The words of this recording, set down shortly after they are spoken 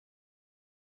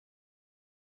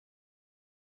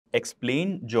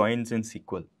Explain joins in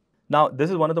SQL. Now, this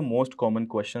is one of the most common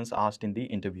questions asked in the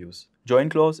interviews. Join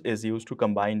clause is used to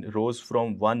combine rows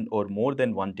from one or more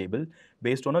than one table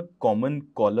based on a common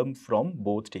column from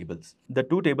both tables. The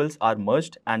two tables are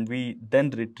merged and we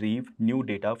then retrieve new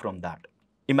data from that.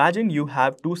 Imagine you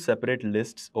have two separate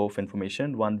lists of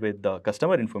information, one with the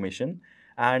customer information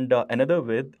and another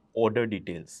with order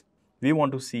details. We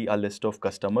want to see a list of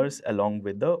customers along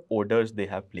with the orders they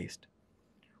have placed.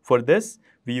 For this,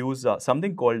 we use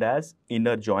something called as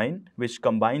inner join, which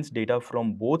combines data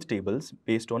from both tables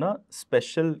based on a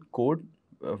special code,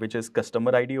 which is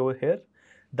customer ID over here,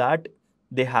 that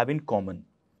they have in common.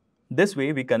 This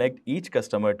way, we connect each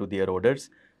customer to their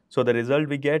orders. So the result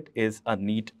we get is a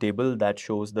neat table that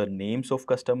shows the names of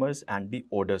customers and the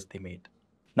orders they made.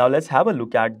 Now let's have a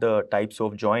look at the types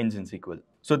of joins in SQL.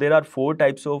 So there are four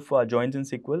types of joins in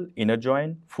SQL: inner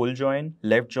join, full join,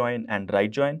 left join, and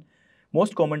right join.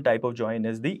 Most common type of join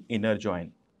is the inner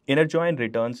join. Inner join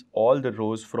returns all the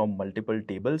rows from multiple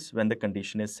tables when the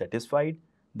condition is satisfied.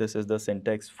 This is the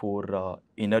syntax for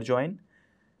inner join.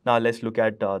 Now let's look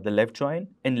at the left join.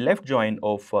 In left join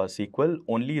of SQL,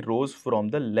 only rows from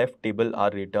the left table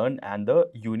are returned and the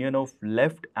union of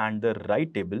left and the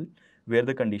right table where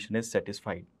the condition is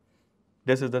satisfied.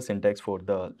 This is the syntax for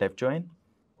the left join.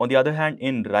 On the other hand,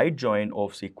 in right join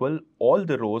of SQL, all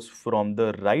the rows from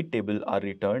the right table are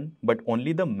returned, but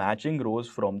only the matching rows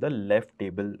from the left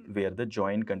table where the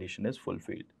join condition is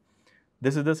fulfilled.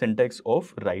 This is the syntax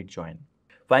of right join.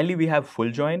 Finally, we have full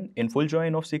join. In full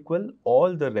join of SQL,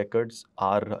 all the records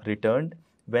are returned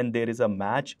when there is a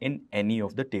match in any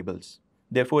of the tables.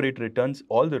 Therefore, it returns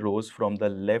all the rows from the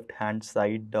left-hand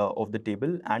side of the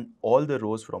table and all the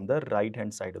rows from the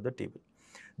right-hand side of the table.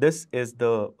 This is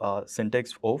the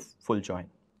syntax of full join.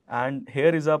 And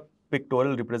here is a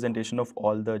pictorial representation of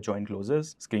all the join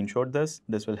clauses. Screenshot this.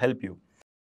 This will help you.